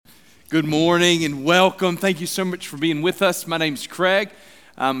Good morning and welcome. Thank you so much for being with us. My name's Craig.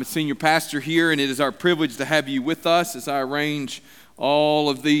 I'm a senior pastor here, and it is our privilege to have you with us as I arrange all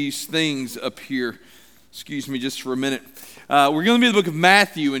of these things up here. Excuse me just for a minute. We're going to be in the book of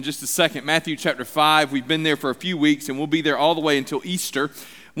Matthew in just a second, Matthew chapter 5. We've been there for a few weeks, and we'll be there all the way until Easter.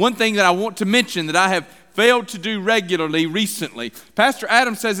 One thing that I want to mention that I have failed to do regularly recently. Pastor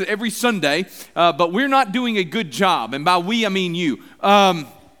Adam says it every Sunday, but we're not doing a good job, and by we, I mean you.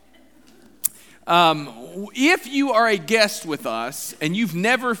 If you are a guest with us and you've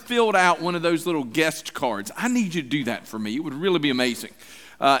never filled out one of those little guest cards, I need you to do that for me. It would really be amazing.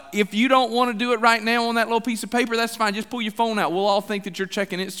 If you don't want to do it right now on that little piece of paper, that's fine. Just pull your phone out. We'll all think that you're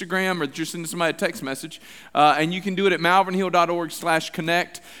checking Instagram or that you're sending somebody a text message. And you can do it at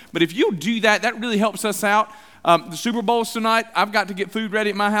malvernhill.org/connect. But if you'll do that, that really helps us out. The Super Bowl's tonight. I've got to get food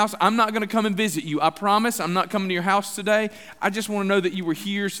ready at my house. I'm not going to come and visit you. I promise I'm not coming to your house today. I just want to know that you were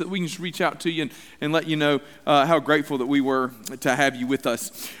here so that we can just reach out to you and let you know how grateful that we were to have you with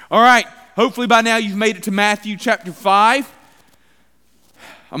us. All right. Hopefully by now you've made it to Matthew chapter 5.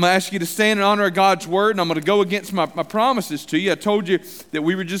 I'm going to ask you to stand in honor of God's word, and I'm going to go against my promises to you. I told you that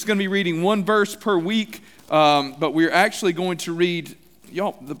we were just going to be reading one verse per week, but we're actually going to read.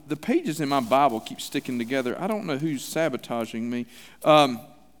 Y'all, the pages in my Bible keep sticking together. I don't know who's sabotaging me.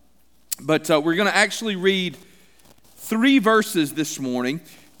 But we're going to actually read 3 verses this morning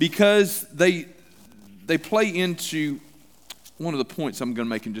because they play into one of the points I'm going to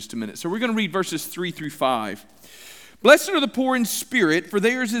make in just a minute. So we're going to read verses 3 through 5. Blessed are the poor in spirit, for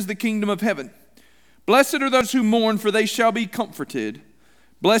theirs is the kingdom of heaven. Blessed are those who mourn, for they shall be comforted.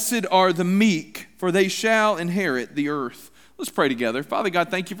 Blessed are the meek, for they shall inherit the earth. Let's pray together. Father God,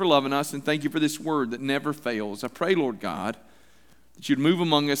 thank you for loving us, and thank you for this word that never fails. I pray, Lord God, that you'd move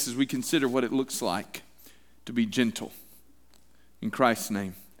among us as we consider what it looks like to be gentle. In Christ's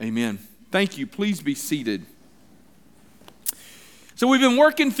name, amen. Thank you. Please be seated. So we've been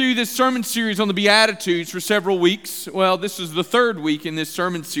working through this sermon series on the Beatitudes for several weeks. Well, this is the 3rd week in this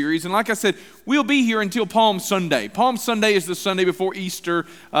sermon series. And like I said, we'll be here until Palm Sunday. Palm Sunday is the Sunday before Easter,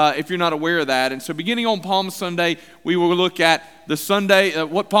 if you're not aware of that. And so beginning on Palm Sunday, we will look at the Sunday,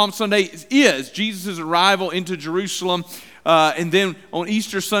 what Palm Sunday is, Jesus' arrival into Jerusalem. And then on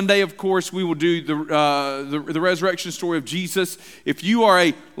Easter Sunday, of course, we will do the resurrection story of Jesus. If you are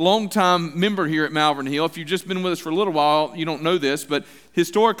a longtime member here at Malvern Hill, if you've just been with us for a little while, you don't know this, but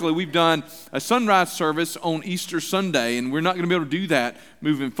historically we've done a sunrise service on Easter Sunday, and we're not going to be able to do that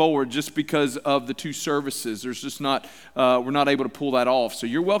moving forward just because of the 2 services. There's just not, we're not able to pull that off. So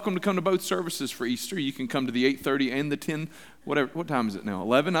you're welcome to come to both services for Easter. You can come to the 8:30 and the 10, whatever. What time is it now?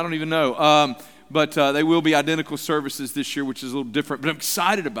 11? I don't even know. But they will be identical services this year, which is a little different. But I'm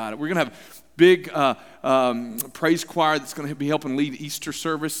excited about it. We're going to have a big praise choir that's going to be helping lead Easter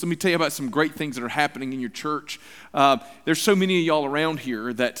service. Let me tell you about some great things that are happening in your church. There's so many of y'all around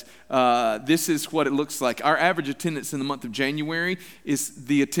here that this is what it looks like. Our average attendance in the month of January is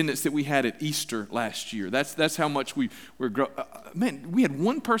the attendance that we had at Easter last year. That's how much we're growing. Man, we had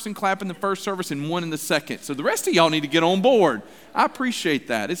 1 person clap in the first service and 1 in the second. So the rest of y'all need to get on board. I appreciate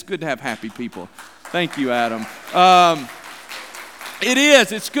that. It's good to have happy people. Thank you, Adam. It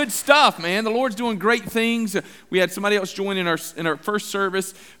is. It's good stuff, man. The Lord's doing great things. We had somebody else join in our first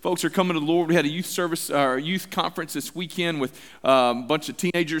service. Folks are coming to the Lord. We had a youth service, our youth conference this weekend with a bunch of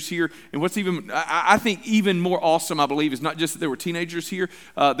teenagers here. And what's I think even more awesome, I believe, is not just that there were teenagers here.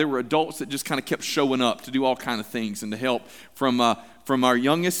 There were adults that just kind of kept showing up to do all kind of things and to help from our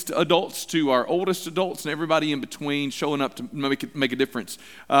youngest adults to our oldest adults and everybody in between, showing up to make a difference.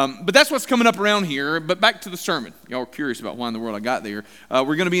 But that's what's coming up around here. But back to the sermon. Y'all are curious about why in the world I got there.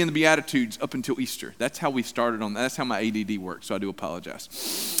 We're going to be in the Beatitudes up until Easter. That's how we started on that. That's how my ADD works, so I do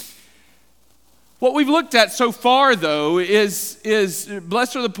apologize. What we've looked at so far, though, is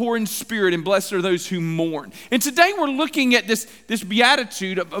blessed are the poor in spirit and blessed are those who mourn. And today we're looking at this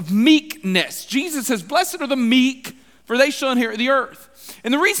beatitude of meekness. Jesus says, blessed are the meek, for they shall inherit the earth.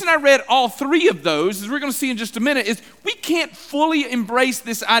 And the reason I read all 3 of those, as we're going to see in just a minute, is we can't fully embrace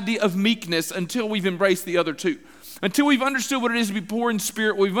this idea of meekness until we've embraced the other 2. Until we've understood what it is to be poor in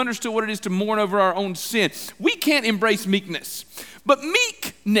spirit, we've understood what it is to mourn over our own sin. We can't embrace meekness. But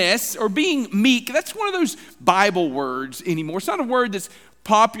meekness, or being meek, that's one of those Bible words anymore. It's not a word that's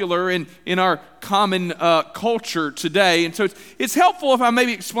popular in our common culture today. And so it's helpful if I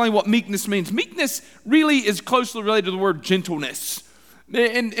maybe explain what meekness means. Meekness really is closely related to the word gentleness.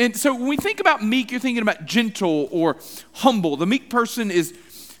 And so when we think about meek, you're thinking about gentle or humble. The meek person is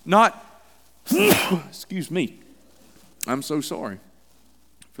not, excuse me, I'm so sorry.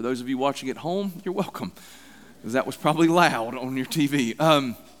 For those of you watching at home, you're welcome, because that was probably loud on your TV.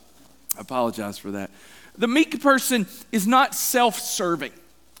 I apologize for that. The meek person is not self-serving.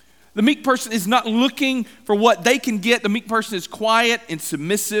 The meek person is not looking for what they can get. The meek person is quiet and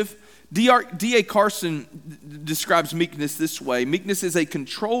submissive. D.A. Carson describes meekness this way. Meekness is a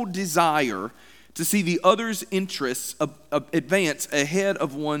controlled desire to see the other's interests advance ahead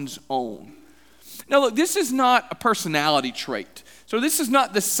of one's own. Now look, this is not a personality trait. So this is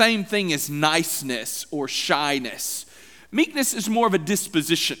not the same thing as niceness or shyness. Meekness is more of a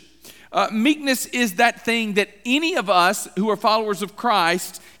disposition. Meekness is that thing that any of us who are followers of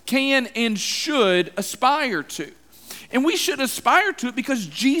Christ can and should aspire to. And we should aspire to it because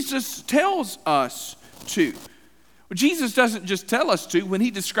Jesus tells us to. Well, Jesus doesn't just tell us to when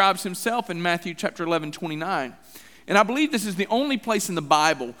he describes himself in Matthew chapter 11:29. And I believe this is the only place in the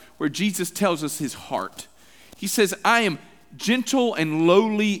Bible where Jesus tells us his heart. He says, I am gentle and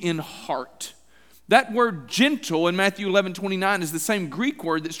lowly in heart. That word gentle in Matthew 11:29 is the same Greek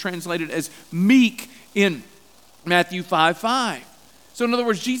word that's translated as meek in Matthew 5:5. So in other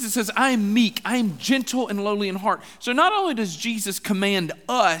words, Jesus says, I am meek, I am gentle and lowly in heart. So not only does Jesus command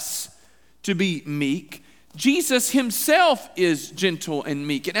us to be meek, Jesus himself is gentle and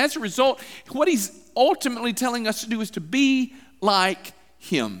meek. And as a result, what he's ultimately telling us to do is to be like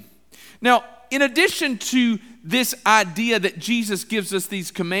him. Now, in addition to this idea that Jesus gives us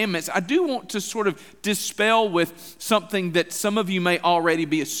these commandments, I do want to sort of dispel with something that some of you may already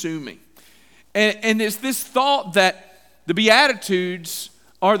be assuming. And it's this thought that the Beatitudes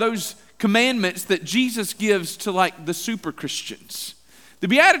are those commandments that Jesus gives to like the super Christians. The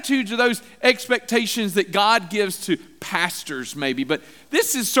Beatitudes are those expectations that God gives to pastors maybe, but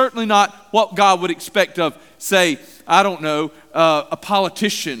this is certainly not what God would expect of, say, I don't know, a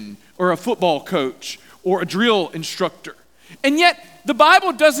politician or a football coach or a drill instructor. And yet the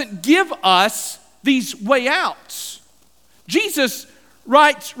Bible doesn't give us these way outs. Jesus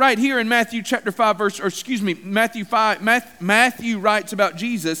writes right here in Matthew chapter 5 Matthew writes about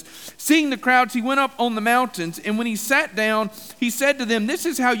Jesus. Seeing the crowds, he went up on the mountains, and when he sat down, he said to them, this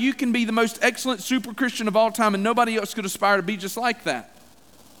is how you can be the most excellent super Christian of all time, and nobody else could aspire to be just like that.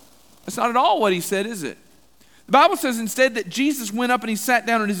 That's not at all what he said, is it? The Bible says instead that Jesus went up and he sat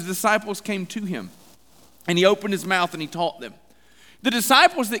down, and his disciples came to him, and he opened his mouth and he taught them. The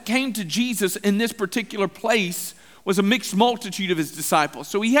disciples that came to Jesus in this particular place was a mixed multitude of his disciples.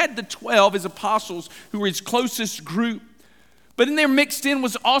 So he had the 12, his apostles, who were his closest group. But in there mixed in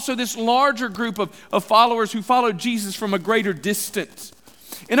was also this larger group of followers who followed Jesus from a greater distance.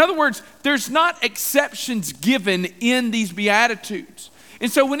 In other words, there's not exceptions given in these Beatitudes.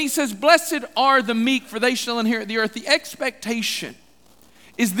 And so when he says, blessed are the meek, for they shall inherit the earth, the expectation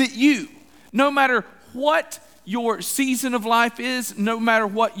is that you, no matter what your season of life is, no matter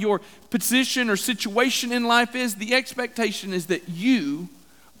what your position or situation in life is, the expectation is that you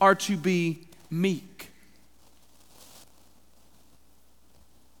are to be meek.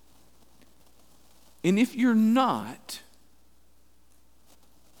 And if you're not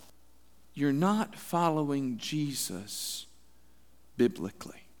following Jesus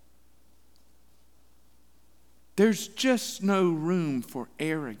biblically. There's just no room for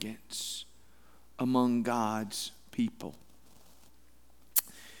arrogance among God's people.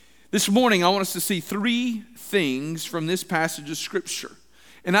 This morning, I want us to see three things from this passage of Scripture.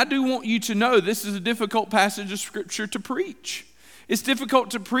 And I do want you to know this is a difficult passage of Scripture to preach. It's difficult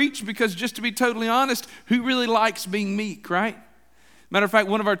to preach because, just to be totally honest, who really likes being meek, right? Matter of fact,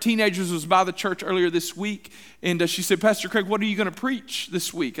 one of our teenagers was by the church earlier this week, and she said, Pastor Craig, what are you going to preach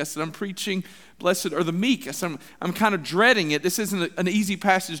this week? I said, I'm preaching blessed are the meek. I said, I'm kind of dreading it. This isn't an easy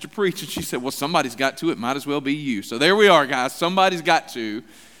passage to preach. And she said, well, somebody's got to. It might as well be you. So there we are, guys. Somebody's got to.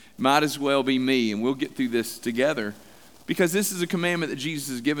 Might as well be me, and we'll get through this together because this is a commandment that Jesus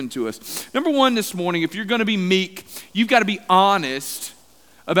has given to us. Number one this morning, if you're going to be meek, you've got to be honest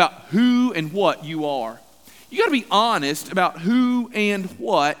about who and what you are. You got to be honest about who and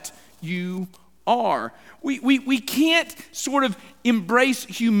what you are. We can't sort of embrace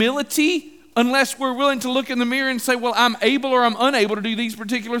humility unless we're willing to look in the mirror and say, well, I'm able or I'm unable to do these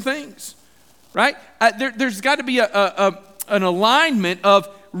particular things, right? There's got to be an alignment of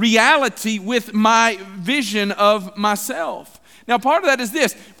reality with my vision of myself. Now, part of that is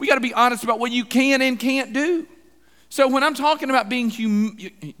this. We got to be honest about what you can and can't do. So when I'm talking about being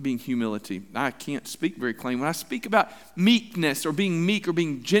humility, I can't speak very clean. When I speak about meekness or being meek or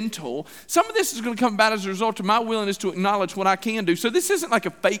being gentle, some of this is going to come about as a result of my willingness to acknowledge what I can do. So this isn't like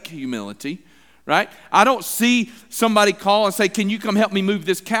a fake humility, right? I don't see somebody call and say, can you come help me move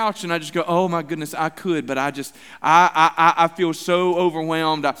this couch? And I just go, oh my goodness, I could, but I feel so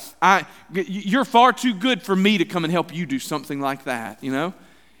overwhelmed. You're far too good for me to come and help you do something like that, you know?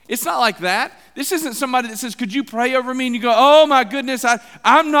 It's not like that. This isn't somebody that says, could you pray over me? And you go, oh my goodness,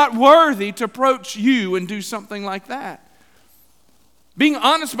 I'm not worthy to approach you and do something like that. Being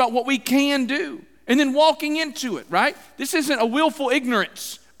honest about what we can do and then walking into it, right? This isn't a willful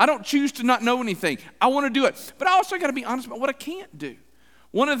ignorance. I don't choose to not know anything. I want to do it. But I also got to be honest about what I can't do.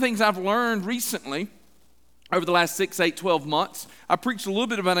 One of the things I've learned recently over the last 6, 8, 12 months, I preached a little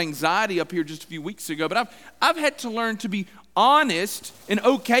bit about anxiety up here just a few weeks ago, but I've had to learn to be honest and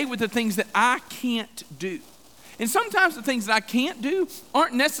okay with the things that I can't do. And sometimes the things that I can't do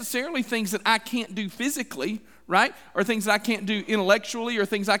aren't necessarily things that I can't do physically, right? Or things that I can't do intellectually, or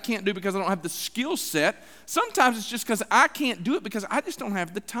things I can't do because I don't have the skill set. Sometimes it's just because I can't do it because I just don't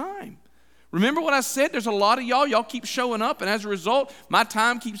have the time. Remember what I said? There's a lot of y'all keep showing up, and as a result, my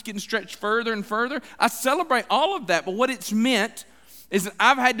time keeps getting stretched further and further. I celebrate all of that, but what it's meant is that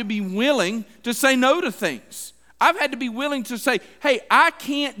I've had to be willing to say no to things. I've had to be willing to say, hey, I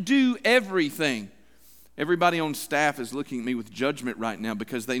can't do everything. Everybody on staff is looking at me with judgment right now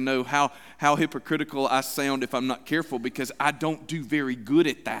because they know how hypocritical I sound if I'm not careful, because I don't do very good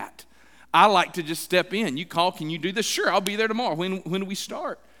at that. I like to just step in. You call, can you do this? Sure, I'll be there tomorrow. When do we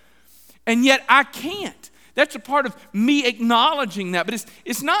start? And yet I can't. That's a part of me acknowledging that. But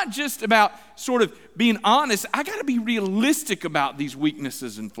it's not just about sort of being honest. I got to be realistic about these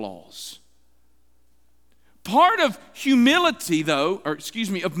weaknesses and flaws. Part of humility, though,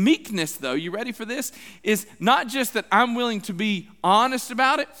 of meekness, though, you ready for this? Is not just that I'm willing to be honest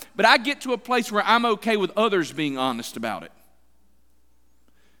about it, but I get to a place where I'm okay with others being honest about it.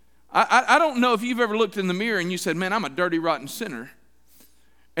 I don't know if you've ever looked in the mirror and you said, man, I'm a dirty, rotten sinner.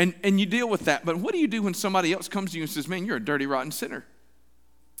 And you deal with that. But what do you do when somebody else comes to you and says, man, you're a dirty, rotten sinner?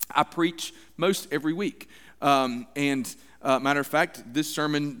 I preach most every week. Matter of fact, this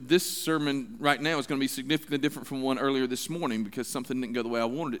sermon right now is going to be significantly different from one earlier this morning because something didn't go the way I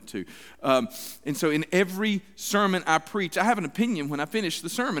wanted it to. And so in every sermon I preach, I have an opinion when I finish the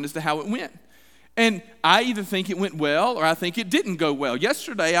sermon as to how it went. And I either think it went well or I think it didn't go well.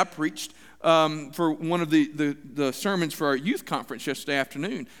 Yesterday I preached for one of the sermons for our youth conference yesterday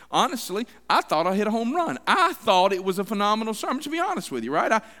afternoon. Honestly, I thought I hit a home run. I thought it was a phenomenal sermon, to be honest with you,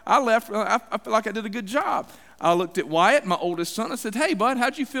 right? I left, I feel like I did a good job. I looked at Wyatt, my oldest son. I said, hey, bud,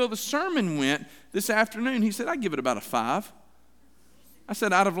 how'd you feel the sermon went this afternoon? He said, I'd give it about a 5. I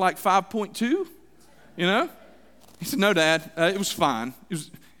said, out of like 5.2, you know? He said, no, Dad, it was fine. It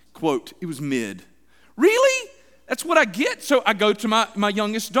was, quote, it was mid. Really? That's what I get. So I go to my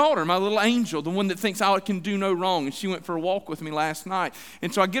youngest daughter, my little angel, the one that thinks I can do no wrong. And she went for a walk with me last night.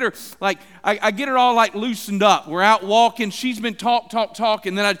 And so I get her like, I get her all like loosened up. We're out walking. She's been talk.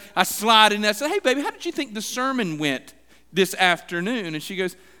 And then I slide in and I said, hey, baby, how did you think the sermon went this afternoon? And she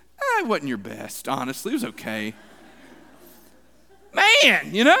goes, it wasn't your best, honestly. It was okay.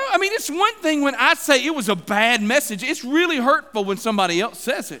 Man, you know, I mean, it's one thing when I say it was a bad message. It's really hurtful when somebody else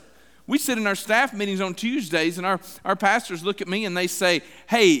says it. We sit in our staff meetings on Tuesdays and our pastors look at me and they say,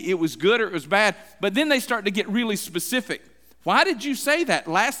 hey, it was good or it was bad. But then they start to get really specific. Why did you say that?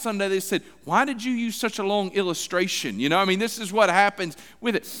 Last Sunday they said, why did you use such a long illustration? You know, I mean, this is what happens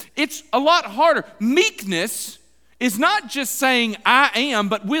with it. It's a lot harder. Meekness is not just saying I am,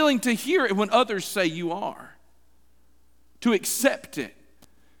 but willing to hear it when others say you are. To accept it.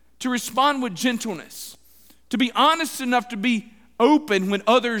 To respond with gentleness. To be honest enough to be open when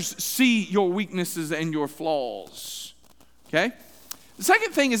others see your weaknesses and your flaws. Okay? The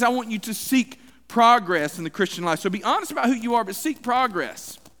second thing is I want you to seek progress in the Christian life. So be honest about who you are, but seek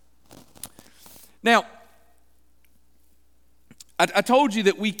progress. Now, I told you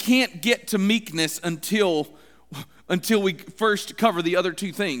that we can't get to meekness until we first cover the other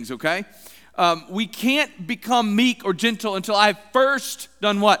two things, okay? We can't become meek or gentle until I've first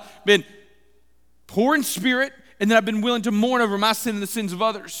done what? Been poor in spirit, and then I've been willing to mourn over my sin and the sins of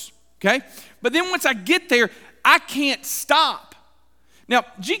others, okay? But then once I get there, I can't stop. Now,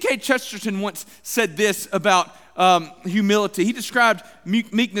 G.K. Chesterton once said this about humility. He described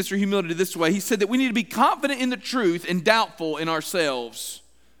meekness or humility this way. He said that we need to be confident in the truth and doubtful in ourselves.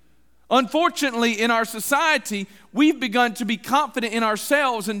 Unfortunately, in our society, we've begun to be confident in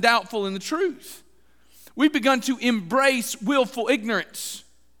ourselves and doubtful in the truth. We've begun to embrace willful ignorance.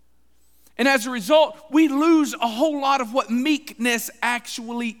 And as a result, we lose a whole lot of what meekness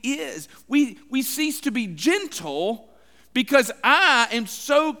actually is. We cease to be gentle because I am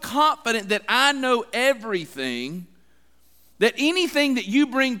so confident that I know everything, that anything that you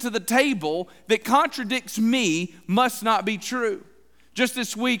bring to the table that contradicts me must not be true. Just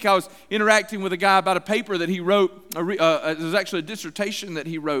this week, I was interacting with a guy about a paper that he wrote. It was actually a dissertation that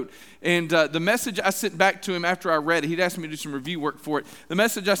he wrote. And the message I sent back to him after I read it, he'd asked me to do some review work for it. The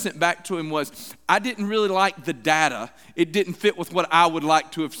message I sent back to him was, I didn't really like the data. It didn't fit with what I would like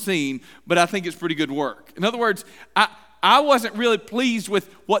to have seen, but I think it's pretty good work. In other words, I wasn't really pleased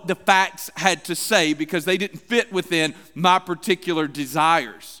with what the facts had to say because they didn't fit within my particular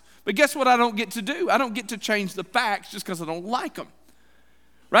desires. But guess what I don't get to do? I don't get to change the facts just because I don't like them.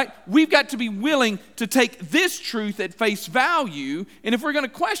 Right? We've got to be willing to take this truth at face value, and if we're going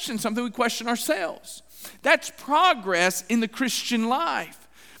to question something, we question ourselves. That's progress in the Christian life.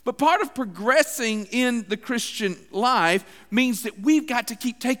 But part of progressing in the Christian life means that we've got to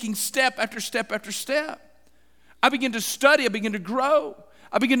keep taking step after step after step. I begin to study, I begin to grow,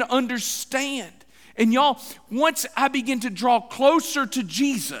 I begin to understand. And y'all, once I begin to draw closer to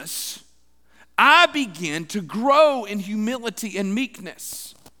Jesus, I begin to grow in humility and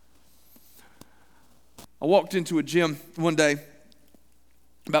meekness. I walked into a gym one day,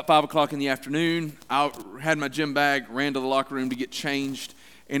 about 5 o'clock in the afternoon. I had my gym bag, ran to the locker room to get changed.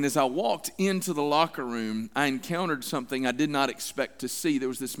 And as I walked into the locker room, I encountered something I did not expect to see. There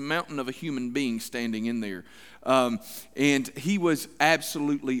was this mountain of a human being standing in there. And he was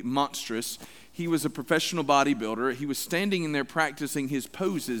absolutely monstrous. He was a professional bodybuilder. He was standing in there practicing his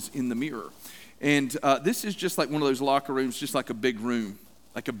poses in the mirror. And this is just like one of those locker rooms, just like a big room.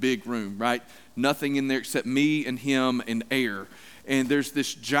 Like a big room, right? Nothing in there except me and him and air. And there's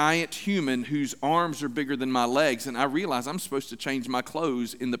this giant human whose arms are bigger than my legs. And I realize I'm supposed to change my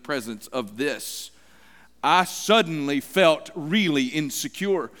clothes in the presence of this. I suddenly felt really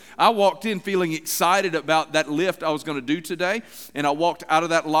insecure. I walked in feeling excited about that lift I was going to do today. And I walked out of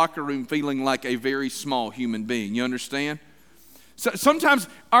that locker room feeling like a very small human being. You understand? So sometimes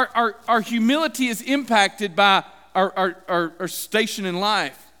our humility is impacted by our station in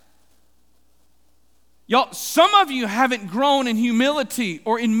life. Y'all, some of you haven't grown in humility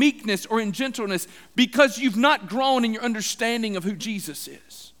or in meekness or in gentleness because you've not grown in your understanding of who Jesus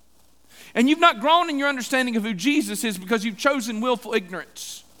is. And you've not grown in your understanding of who Jesus is because you've chosen willful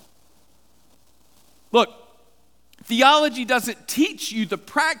ignorance. Look, theology doesn't teach you the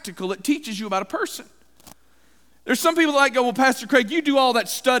practical, it teaches you about a person. There's some people that go, well, Pastor Craig, you do all that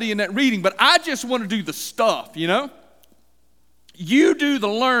study and that reading, but I just want to do the stuff, you know? You do the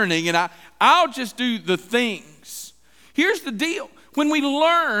learning, and I'll just do the things. Here's the deal. When we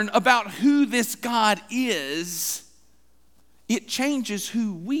learn about who this God is, it changes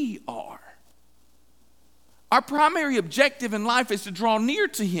who we are. Our primary objective in life is to draw near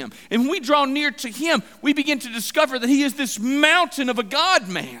to Him. And when we draw near to Him, we begin to discover that He is this mountain of a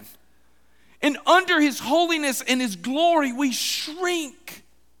God-man. And under His holiness and His glory, we shrink.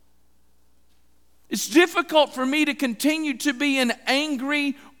 It's difficult for me to continue to be an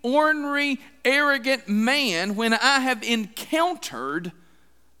angry, ornery, arrogant man when I have encountered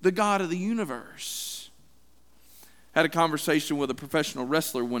the God of the universe. I had a conversation with a professional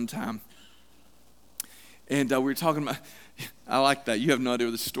wrestler one time. And we were talking about, I like that. You have no idea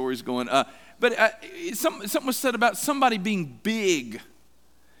where the story's going. But something was said about somebody being big.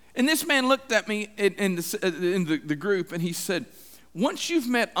 And this man looked at me in the group and he said, once you've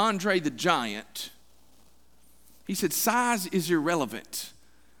met Andre the Giant, he said, size is irrelevant.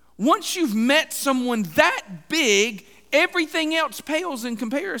 Once you've met someone that big, everything else pales in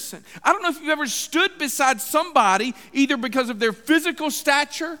comparison. I don't know if you've ever stood beside somebody, either because of their physical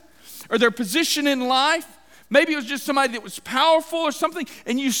stature or their position in life. Maybe it was just somebody that was powerful or something,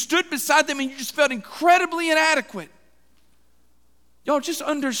 and you stood beside them and you just felt incredibly inadequate. Y'all just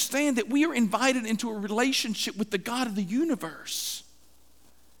understand that we are invited into a relationship with the God of the universe.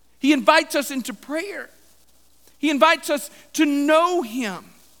 He invites us into prayer. He invites us to know Him,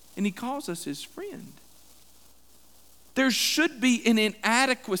 and He calls us His friend. There should be an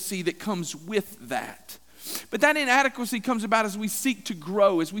inadequacy that comes with that. But that inadequacy comes about as we seek to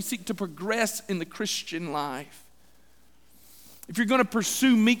grow, as we seek to progress in the Christian life. If you're going to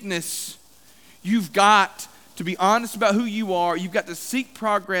pursue meekness, you've got to be honest about who you are. You've got to seek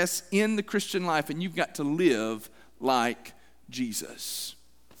progress in the Christian life, and you've got to live like Jesus.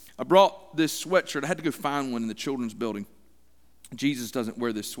 I brought this sweatshirt. I had to go find one in the children's building. Jesus doesn't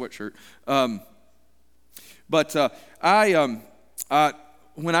wear this sweatshirt. But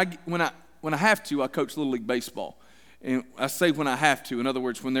when I have to, I coach Little League Baseball. And I say when I have to. In other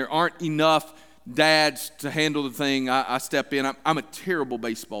words, when there aren't enough dads to handle the thing, I step in. I'm a terrible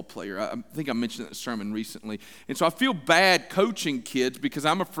baseball player. I think I mentioned that in a sermon recently. And so I feel bad coaching kids because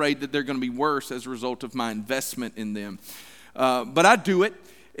I'm afraid that they're going to be worse as a result of my investment in them. But I do it.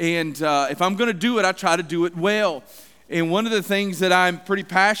 And if I'm going to do it, I try to do it well. And one of the things that I'm pretty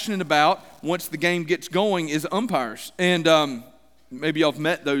passionate about once the game gets going is umpires. And maybe y'all have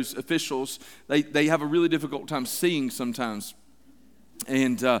met those officials. They have a really difficult time seeing sometimes.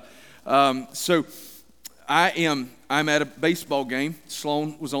 And so I'm at a baseball game.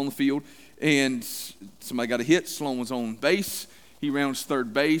 Sloan was on the field, and somebody got a hit. Sloan was on base. He rounds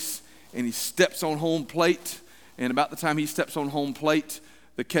third base, and he steps on home plate. And about the time he steps on home plate,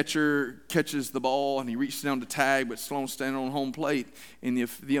 the catcher catches the ball, and he reaches down to tag, but Sloan's standing on home plate, and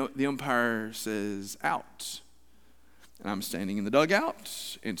the umpire says, out. And I'm standing in the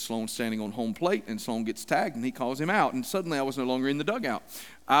dugout, and Sloan's standing on home plate, and Sloan gets tagged, and he calls him out. And suddenly I was no longer in the dugout.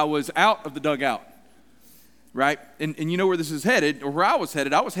 I was out of the dugout, right? And you know where this is headed, or where I was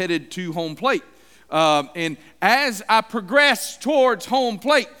headed to home plate. And as I progressed towards home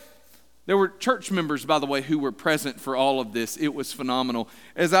plate, there were church members, by the way, who were present for all of this. It was phenomenal.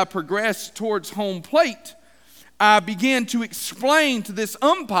 As I progressed towards home plate, I began to explain to this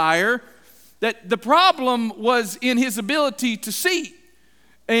umpire that the problem was in his ability to see.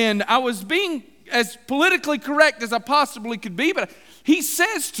 And I was being as politically correct as I possibly could be, but he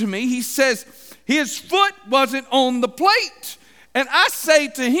says to me, his foot wasn't on the plate. And I say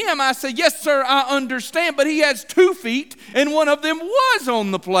to him, yes, sir, I understand, but he has 2 feet, and one of them was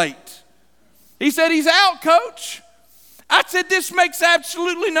on the plate. He said, he's out, coach. I said, this makes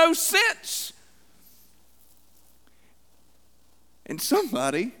absolutely no sense. And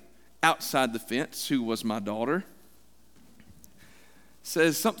somebody outside the fence, who was my daughter,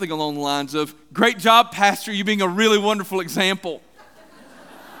 says something along the lines of, great job, Pastor, you being a really wonderful example.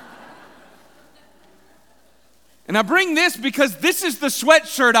 And I bring this because this is the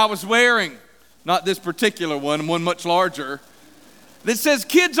sweatshirt I was wearing. Not this particular one much larger, that says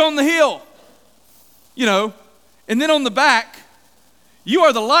Kids on the Hill. You know, and then on the back, you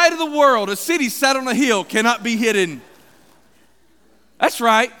are the light of the world. A city set on a hill cannot be hidden. That's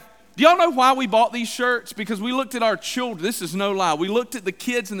right. Do y'all know why we bought these shirts? Because we looked at our children. This is no lie. We looked at the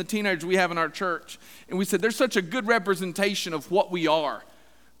kids and the teenagers we have in our church, and we said, there's such a good representation of what we are.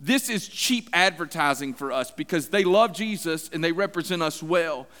 This is cheap advertising for us because they love Jesus and they represent us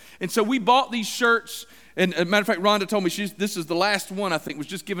well. And so we bought these shirts. And as a matter of fact, Rhonda told me this is the last one, I think, was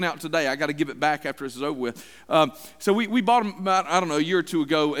just given out today. I got to give it back after this is over with. So we bought them about, a year or two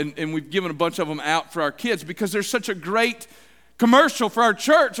ago, and we've given a bunch of them out for our kids because there's such a great commercial for our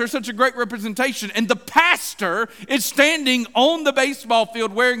church. There's such a great representation. And the pastor is standing on the baseball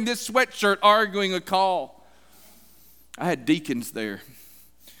field wearing this sweatshirt arguing a call. I had deacons there,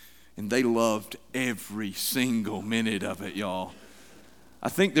 and they loved every single minute of it, y'all. I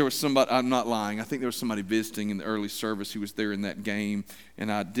think there was somebody, I'm not lying, I think there was somebody visiting in the early service who was there in that game,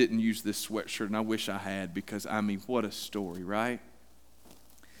 and I didn't use this sweatshirt, and I wish I had because, what a story, right?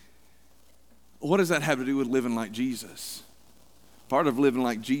 What does that have to do with living like Jesus? Part of living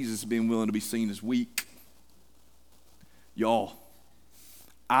like Jesus is being willing to be seen as weak. Y'all,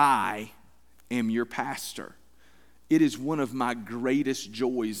 I am your pastor. It is one of my greatest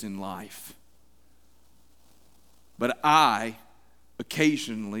joys in life. But I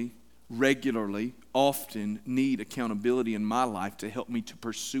occasionally, regularly, often need accountability in my life to help me to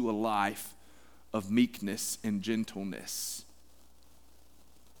pursue a life of meekness and gentleness.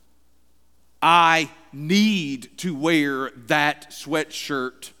 I need to wear that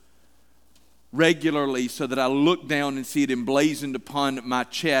sweatshirt regularly so that I look down and see it emblazoned upon my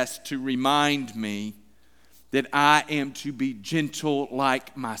chest to remind me that I am to be gentle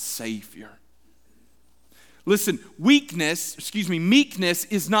like my Savior. Listen, meekness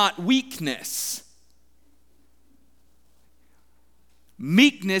is not weakness.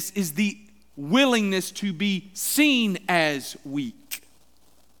 Meekness is the willingness to be seen as weak.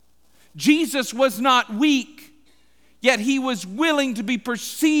 Jesus was not weak, yet he was willing to be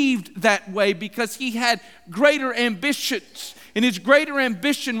perceived that way because he had greater ambitions. And his greater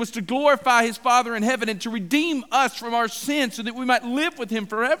ambition was to glorify his Father in heaven and to redeem us from our sins so that we might live with him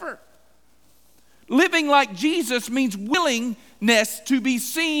forever. Living like Jesus means willingness to be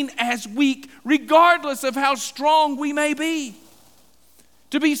seen as weak regardless of how strong we may be.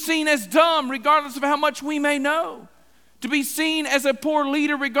 To be seen as dumb regardless of how much we may know. To be seen as a poor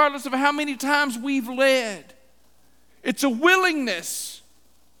leader regardless of how many times we've led. It's a willingness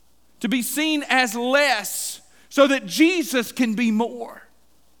to be seen as less so that Jesus can be more.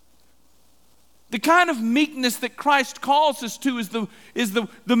 The kind of meekness that Christ calls us to is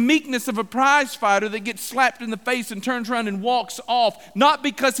the meekness of a prize fighter that gets slapped in the face and turns around and walks off, not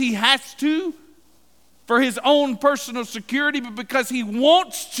because he has to for his own personal security, but because he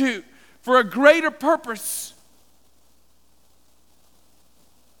wants to for a greater purpose.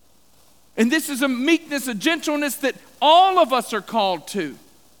 And this is a meekness, a gentleness that all of us are called to.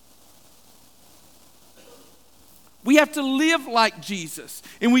 We have to live like Jesus.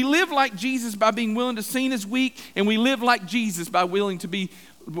 And we live like Jesus by being willing to seen as weak, and we live like Jesus by willingness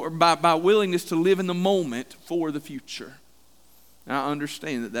to live in the moment for the future. Now, I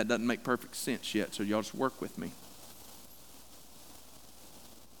understand that doesn't make perfect sense yet, so y'all just work with me.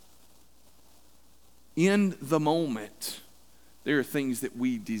 In the moment, there are things that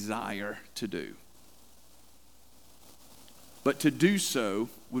we desire to do. But to do so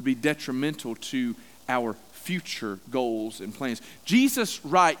would be detrimental to our future goals and plans. Jesus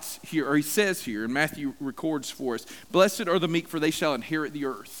writes here, or he says here, and Matthew records for us, "Blessed are the meek, for they shall inherit the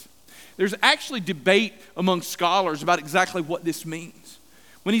earth." There's actually debate among scholars about exactly what this means.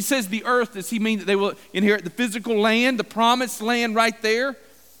 When he says the earth, does he mean that they will inherit the physical land, the promised land right there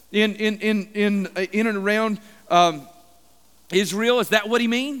in and around Israel? Is that what he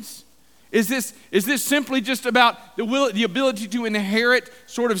means? Is this simply just about the ability to inherit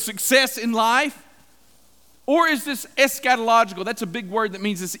sort of success in life? Or is this eschatological? That's a big word that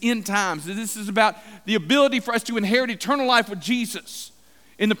means it's end times. This is about the ability for us to inherit eternal life with Jesus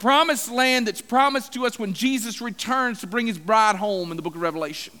in the promised land that's promised to us when Jesus returns to bring his bride home in the book of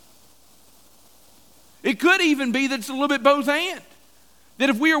Revelation. It could even be that it's a little bit both and. That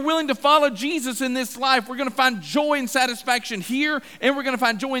if we are willing to follow Jesus in this life, we're going to find joy and satisfaction here, and we're going to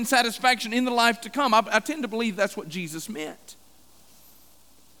find joy and satisfaction in the life to come. I tend to believe that's what Jesus meant.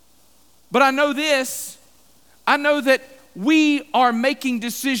 But I know this. I know that we are making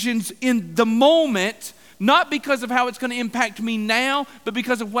decisions in the moment, not because of how it's going to impact me now, but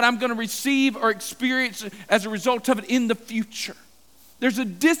because of what I'm going to receive or experience as a result of it in the future. There's a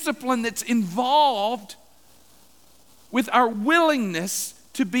discipline that's involved with our willingness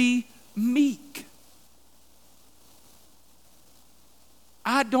to be meek.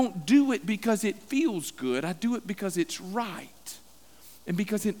 I don't do it because it feels good. I do it because it's right and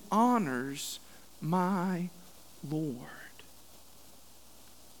because it honors my Lord.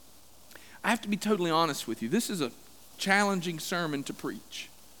 I have to be totally honest with you. This is a challenging sermon to preach.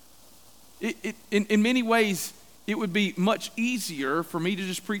 In many ways, it would be much easier for me to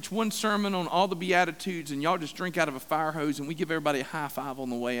just preach one sermon on all the Beatitudes and y'all just drink out of a fire hose and we give everybody a high five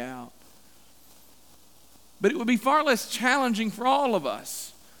on the way out. But it would be far less challenging for all of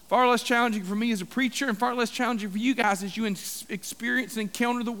us. Far less challenging for me as a preacher and far less challenging for you guys as you experience and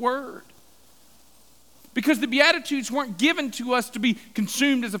encounter the Word. Because the Beatitudes weren't given to us to be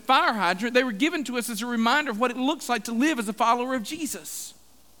consumed as a fire hydrant. They were given to us as a reminder of what it looks like to live as a follower of Jesus.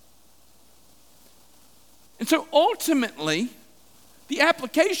 And so ultimately, the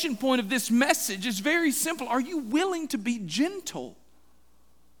application point of this message is very simple. Are you willing to be gentle?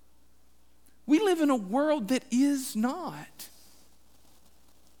 We live in a world that is not.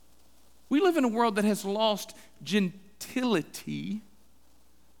 We live in a world that has lost gentility.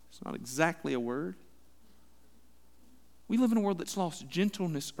 It's not exactly a word. We live in a world that's lost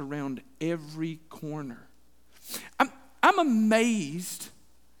gentleness around every corner. I'm amazed.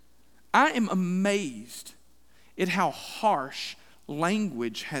 I am amazed at how harsh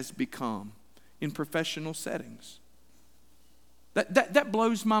language has become in professional settings. That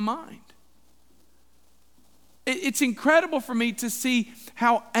blows my mind. It's incredible for me to see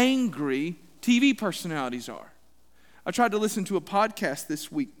how angry TV personalities are. I tried to listen to a podcast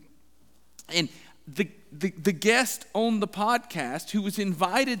this week, and the guest on the podcast who was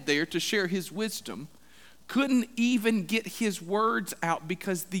invited there to share his wisdom couldn't even get his words out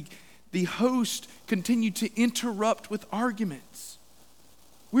because the host continued to interrupt with arguments.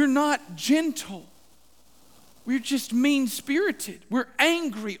 We're not gentle. We're just mean-spirited. We're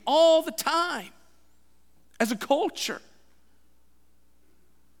angry all the time as a culture.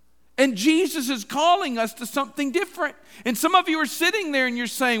 And Jesus is calling us to something different. And some of you are sitting there and you're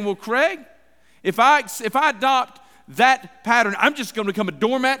saying, well, Craig, if I adopt that pattern, I'm just going to become a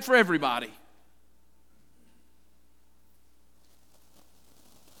doormat for everybody.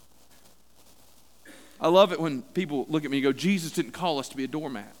 I love it when people look at me and go, Jesus didn't call us to be a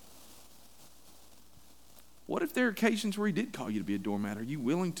doormat. What if there are occasions where he did call you to be a doormat? Are you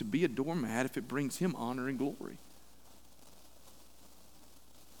willing to be a doormat if it brings him honor and glory?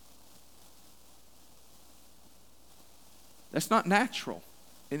 That's not natural,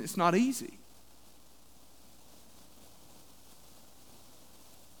 and it's not easy.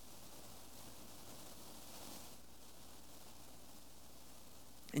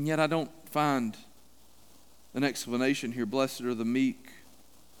 And yet I don't find an explanation here. Blessed are the meek,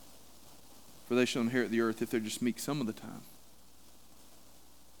 for they shall inherit the earth, if they're just meek some of the time.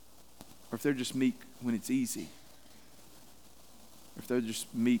 Or if they're just meek when it's easy. Or if they're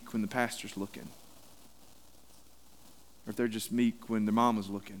just meek when the pastor's looking. Or if they're just meek when their mama's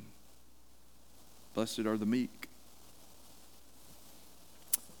looking. Blessed are the meek.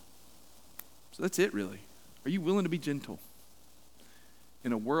 So that's it, really. Are you willing to be gentle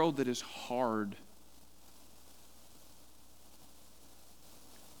in a world that is hard?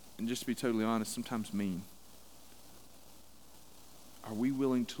 And just to be totally honest, sometimes mean. Are we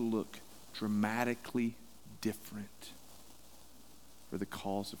willing to look dramatically different for the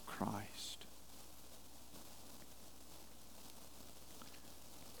cause of Christ?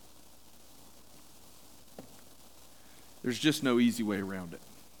 There's just no easy way around it.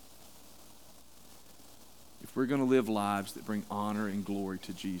 If we're going to live lives that bring honor and glory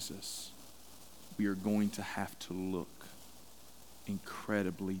to Jesus, we are going to have to look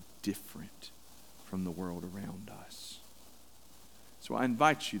incredibly different from the world around us. So I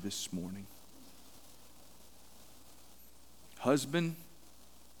invite you this morning, husband,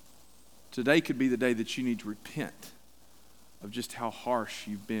 today could be the day that you need to repent of just how harsh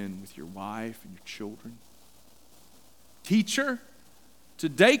you've been with your wife and your children. Teacher,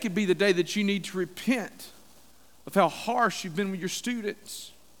 today could be the day that you need to repent of how harsh you've been with your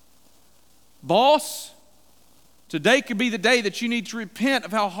students. Boss, today could be the day that you need to repent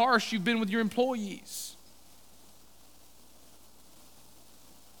of how harsh you've been with your employees.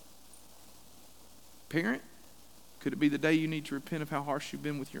 Parent, could it be the day you need to repent of how harsh you've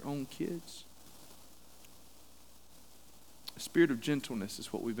been with your own kids? A spirit of gentleness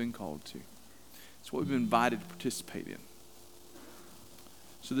is what we've been called to. It's what we've been invited to participate in.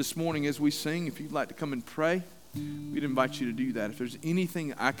 So this morning as we sing, if you'd like to come and pray, we'd invite you to do that. If there's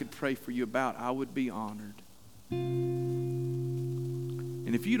anything I could pray for you about, I would be honored.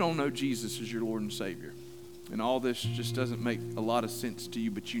 And if you don't know Jesus as your Lord and Savior, and all this just doesn't make a lot of sense to you,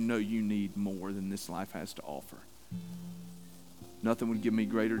 but you know you need more than this life has to offer, nothing would give me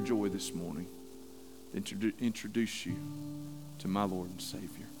greater joy this morning than to introduce you to my Lord and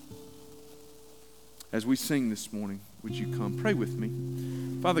Savior. As we sing this morning, would you come pray with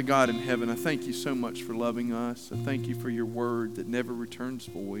me? Father God in heaven, I thank you so much for loving us. I thank you for your word that never returns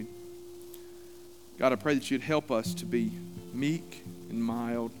void. God, I pray that you'd help us to be meek and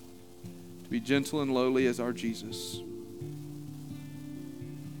mild, to be gentle and lowly as our Jesus.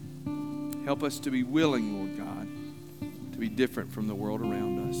 Help us to be willing, Lord God, to be different from the world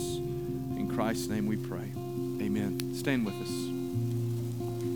around us. In Christ's name we pray. Amen. Stand with us.